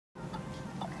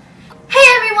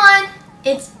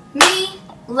It's me,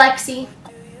 Lexi.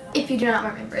 If you do not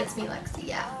remember, it's me, Lexi,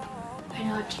 yeah. I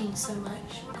know I've changed so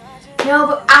much. No,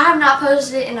 but I have not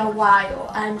posted it in a while.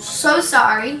 I'm so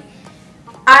sorry.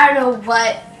 I don't know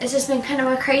what. It's just been kind of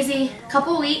a crazy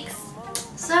couple weeks.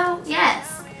 So,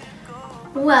 yes.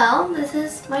 Well, this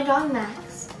is my dog,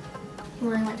 Max. He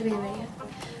really wanted to be in the video.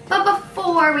 But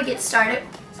before we get started,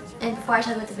 and before I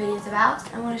tell you what the video is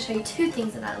about, I want to show you two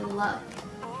things that I love.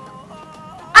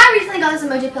 I recently got this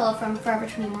emoji pillow from Forever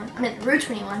 21. I mean, Rue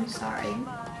 21, sorry.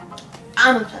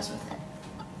 I'm obsessed with it.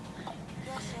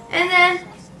 And then,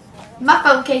 my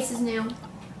phone case is new.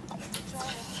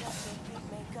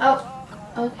 Oh,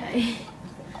 okay.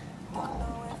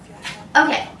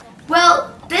 Okay,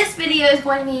 well, this video is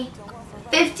going to be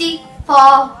 50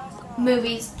 fall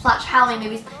movies / Halloween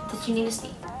movies that you need to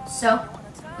see. So,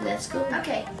 let's go.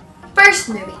 Okay, first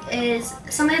movie is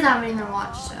something that I haven't even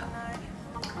watched, so.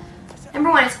 Number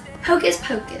 1 is Hocus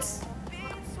Pocus.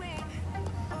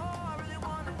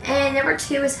 And number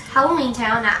 2 is Halloween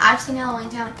Town. Now, I've seen Halloween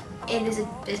Town. It is a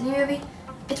Disney movie.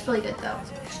 It's really good, though.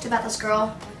 It's about this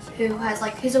girl who has,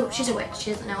 like, she's a witch.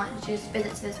 She doesn't know it. She just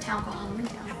visits this town called Halloween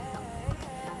Town.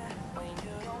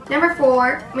 Number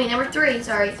 3,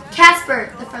 sorry.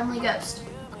 Casper, the Friendly Ghost.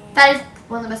 That is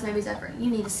one of the best movies ever. You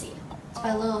need to see it. It's by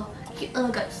a cute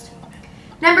little ghost.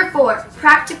 Number 4,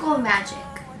 Practical Magic.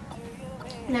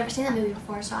 I've never seen that movie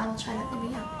before, so I will try that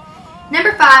movie out.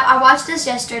 Number 5, I watched this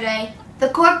yesterday. The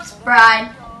Corpse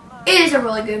Bride. It is a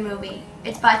really good movie.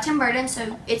 It's by Tim Burton,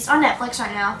 so it's on Netflix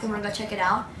right now if you want to go check it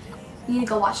out. You need to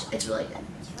go watch it. It's really good.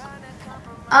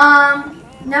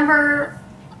 Number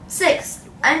 6,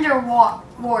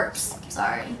 Warps.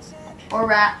 Sorry. Or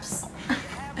Raps.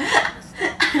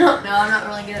 I don't know. I'm not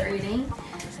really good at reading.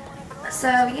 So,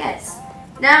 yes.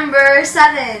 Number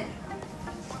 7,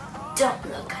 Don't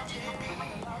Look Under the Bed.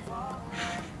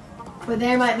 For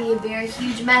there might be a very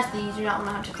huge mess that you do not want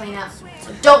to have to clean up.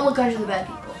 So don't look under the bed,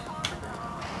 people.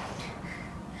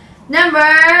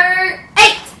 Number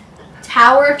 8,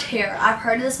 Tower of Terror. I've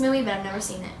heard of this movie, but I've never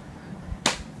seen it.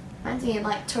 I'm thinking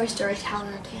like Toy Story Tower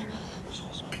of Terror.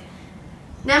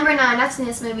 Number 9, I've seen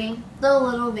this movie, The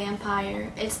Little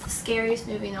Vampire. It's the scariest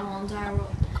movie in the whole entire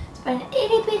world. It's by an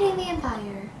itty bitty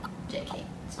vampire. JK,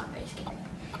 it's not very scary.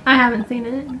 I haven't seen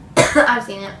it. I've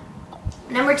seen it.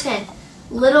 Number 10,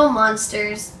 Little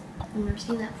Monsters. I've never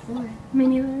seen that before. Me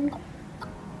neither.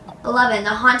 11, The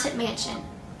Haunted Mansion.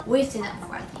 We've seen that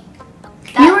before, I think.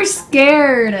 You were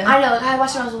scared. I know. I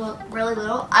watched it when I was really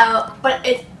little. But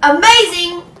it's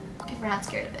amazing if we're not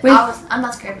scared of it. Wait. I'm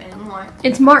not scared of it anymore.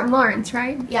 It's Martin Lawrence,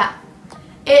 right? Yeah.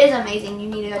 It is amazing. You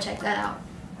need to go check that out.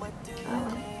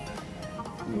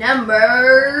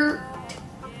 Number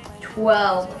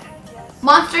 12,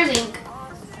 Monsters, Inc.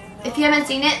 If you haven't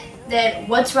seen it, then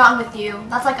what's wrong with you?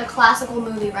 That's like a classical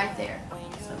movie right there.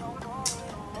 So.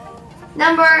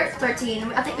 Number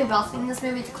 13, I think we've all seen this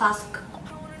movie. It's a classic.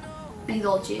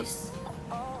 Beetlejuice.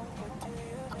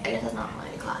 I guess that's not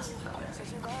really a classic, but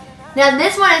whatever. Now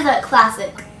this one is a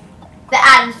classic. The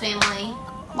Addams Family.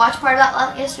 Watched part of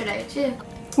that yesterday too.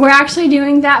 We're actually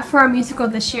doing that for our musical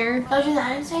this year. Oh, do the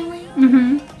Addams Family?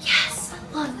 Mm-hmm. Yes,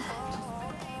 I love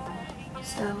that.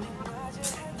 So,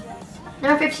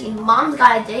 number 15, Mom's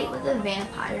Got a Date with a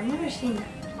Vampire. I've never seen that.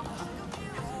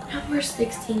 Number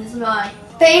 16, this is my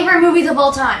favorite movies of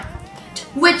all time.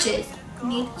 Witches. You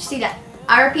need to see that.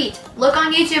 I repeat, look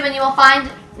on YouTube and you will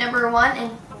find number 1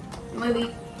 and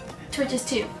movie Twitches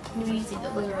 2. You need to see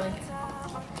that. Those are really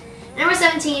good. Number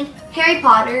 17, Harry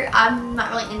Potter. I'm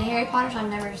not really into Harry Potter, so I've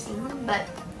never seen them, but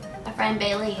my friend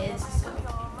Bailey is, so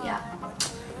yeah.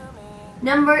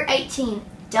 Number 18,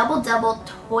 Double Double,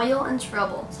 Toil and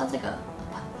Trouble. Sounds like a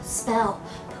spell.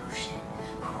 Potion.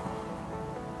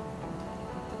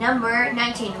 Number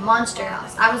 19, Monster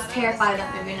House. I was terrified of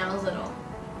that movie when I was little.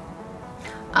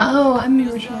 Oh, I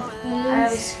remember which one. I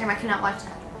was scared. I could not watch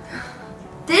that.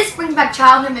 This brings back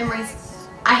childhood memories.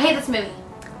 I hate this movie.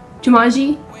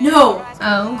 Jumanji? No.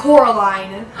 Oh.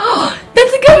 Coraline.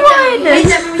 That's a good one. I hate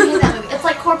that movie. I hate that movie. It's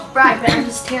like Corpse Bride, but I'm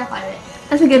just terrified of it.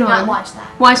 That's a good Do one. not watch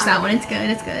that. Watch that one. It's good.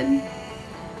 It's good.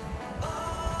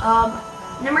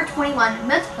 Number 21,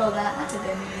 Matilda. That's a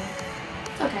good movie.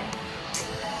 It's okay.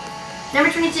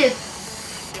 Number 22,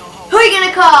 Who Are You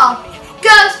Gonna Call?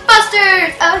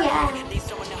 Ghostbusters! Oh yeah.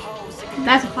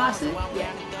 That's a classic.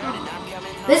 Yeah.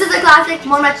 This is a classic.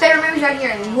 One of my favorite movies right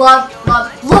here. Love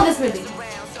this movie.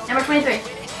 Number 23,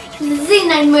 The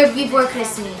Nightmare Before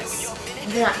Christmas.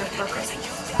 The Nightmare Before Christmas.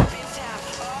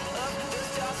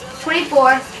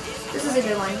 24, this is a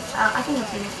good one. I think I've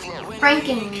seen it.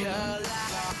 Frankenweenie.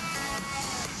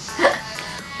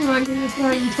 Oh my goodness, we're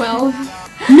already 12.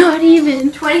 Not Not even.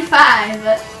 25.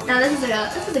 Now this is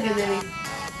a good movie.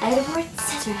 Edward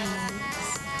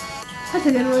Scissorhands. That's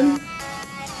a good one.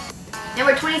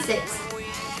 Number 26.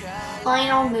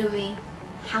 Final movie.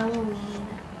 Halloween.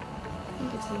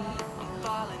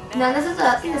 No, I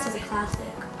think this is a classic.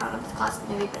 I don't know if it's a classic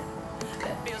movie, but it's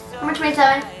good. Number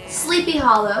 27. Sleepy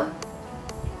Hollow.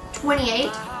 28.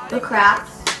 The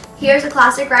Craft. Here's a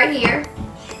classic right here.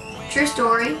 True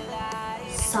Story.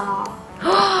 Saw.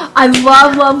 I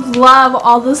love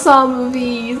all the Saw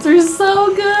movies. They're so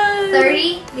good.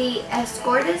 30, The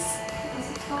Escortist.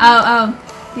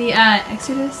 The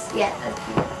Exorcist. Yeah, that's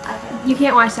You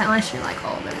can't watch that unless you're like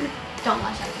older. don't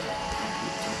watch that.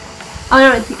 Oh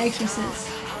no, it's The Exorcist.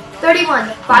 31,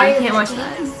 You Friday the can't watch 13th.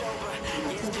 that.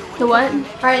 The what?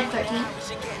 Friday the 13th.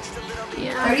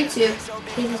 Yeah. 32,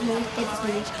 hate this movie, hate this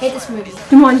movie, hate this movie.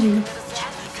 Jumanji.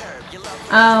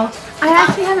 Oh, I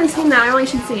actually haven't seen that. I really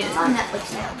should see it. It's on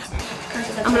Netflix now.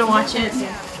 I'm gonna watch it.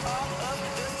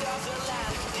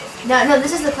 No,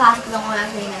 this is the classic that one I've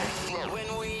seen.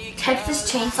 Texas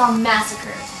Chainsaw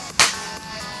Massacre.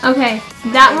 Okay,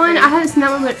 that one, I haven't seen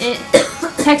that one, but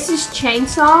Texas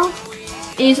Chainsaw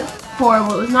is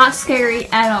horrible. It was not scary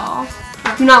at all.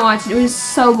 Do not watch it. It was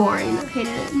so boring. I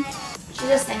hated it. She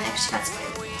just saying that she got scared.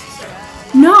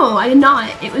 No, I did not.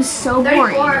 It was so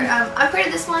 34, boring. I've heard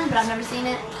of this one, but I've never seen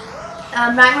it.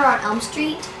 Nightmare on Elm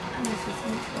Street. I've never seen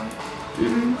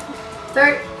it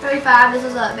before. 35, this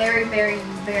is a very, very,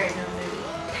 very known movie.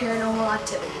 Paranormal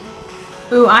Activity.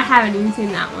 Ooh, I haven't even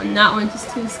seen that one. That one's just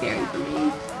too scary for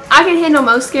me. I can handle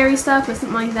most scary stuff, but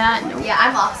something like that, no. Yeah,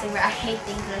 I'm opposite. I hate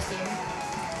things that are scary.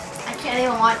 I can't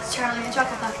even watch Charlie and the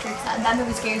Chocolate Factory. That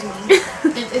movie scares me.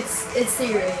 It's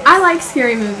serious. I like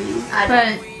scary movies, I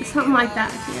but something like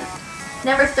that, I can't.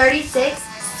 Number 36,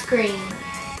 Scream.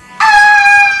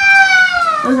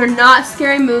 Those are not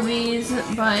scary movies,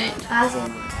 but I've seen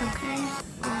one. okay.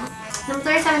 Number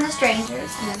 37, The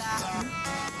Strangers.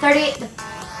 38, The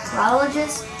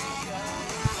Horologist.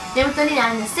 Number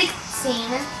 39, The Sixth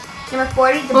Scene. Number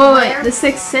 40, The Blair. Wait, The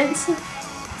Sixth Sense?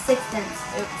 Sixth Sense.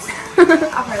 Oops.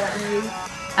 I've heard that movie.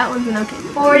 That one's an okay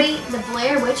movie. 40, The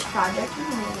Blair Witch Project.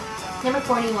 Number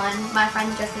 41, My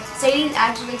Friend Dressing. Sadie's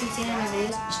actually, if you've seen it in my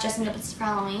videos, she's dressing up for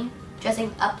Halloween.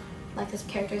 Dressing up like this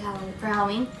character's Halloween for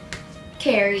Halloween.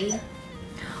 Carrie.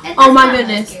 Oh my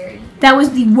goodness. That was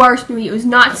the worst movie. It was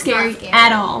not scary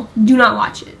at all. Do not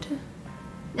watch it.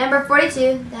 Number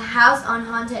 42, The House on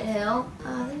Haunted Hill.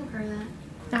 Oh, I think I've heard of that.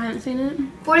 I haven't seen it.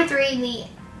 43,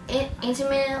 The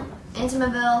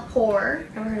Amityville Horror.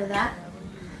 Never heard of that.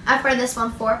 I've heard this one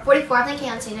before. 44, I think I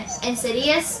haven't seen it.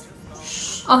 Insidious.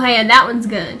 Okay, yeah, that one's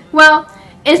good. Well,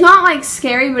 it's not like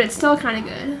scary, but it's still kind of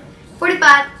good.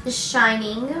 45, The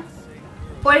Shining.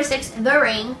 46, The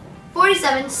Ring.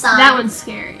 47, Sign. That one's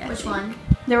scary. Which one?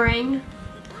 The Ring.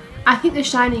 I think The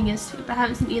Shining is too, but I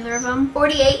haven't seen either of them.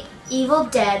 48, Evil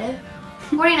Dead.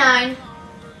 49,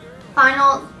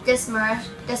 Final Destination.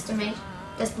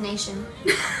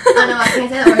 Oh no, I can't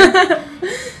say that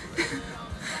word.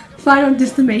 Final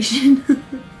Destination.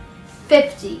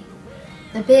 50,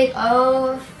 The Big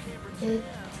O. The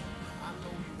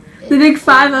big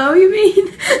 5-0, you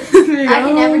mean? I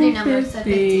can never do numbers, so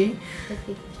 50.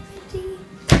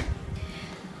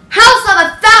 House of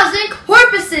 1,000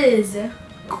 Corpses.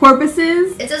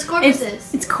 Corpses? It says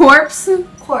corpses. It's corpse.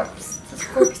 Corpse. It says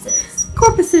corpses.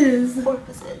 Corpses.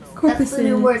 Corpses. That's the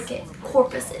new word, kids.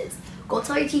 Corpses. Go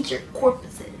tell your teacher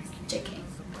corpses. JK.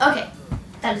 Okay,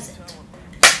 that is it.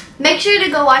 Make sure to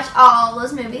go watch all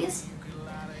those movies.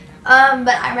 But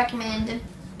I recommend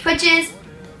Twitches,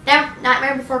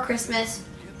 Nightmare Before Christmas,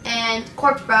 and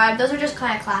Corpse Bride. Those are just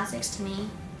kind of classics to me.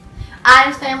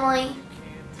 Addams Family.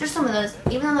 There's some of those,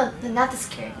 even though they're not the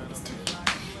scary movies to me.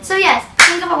 So yes,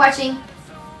 thank you for watching.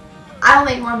 I will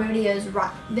make more videos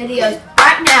right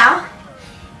now.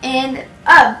 And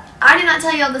I did not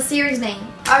tell you all the series name.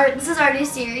 This is our new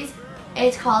series.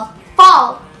 It's called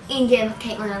Fall In Game with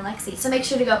Kaitlyn and Lexi. So make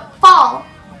sure to go Fall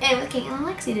In with Kaitlyn and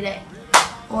Lexi today,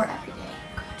 or every day.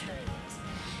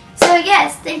 So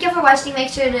yes, thank you for watching. Make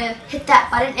sure to hit that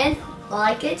button and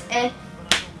like it, and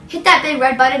hit that big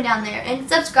red button down there, and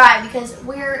subscribe because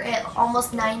we're at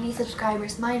almost 90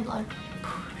 subscribers. Mind blown.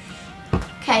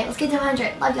 Okay, let's get to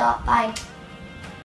 100. Love y'all. Bye.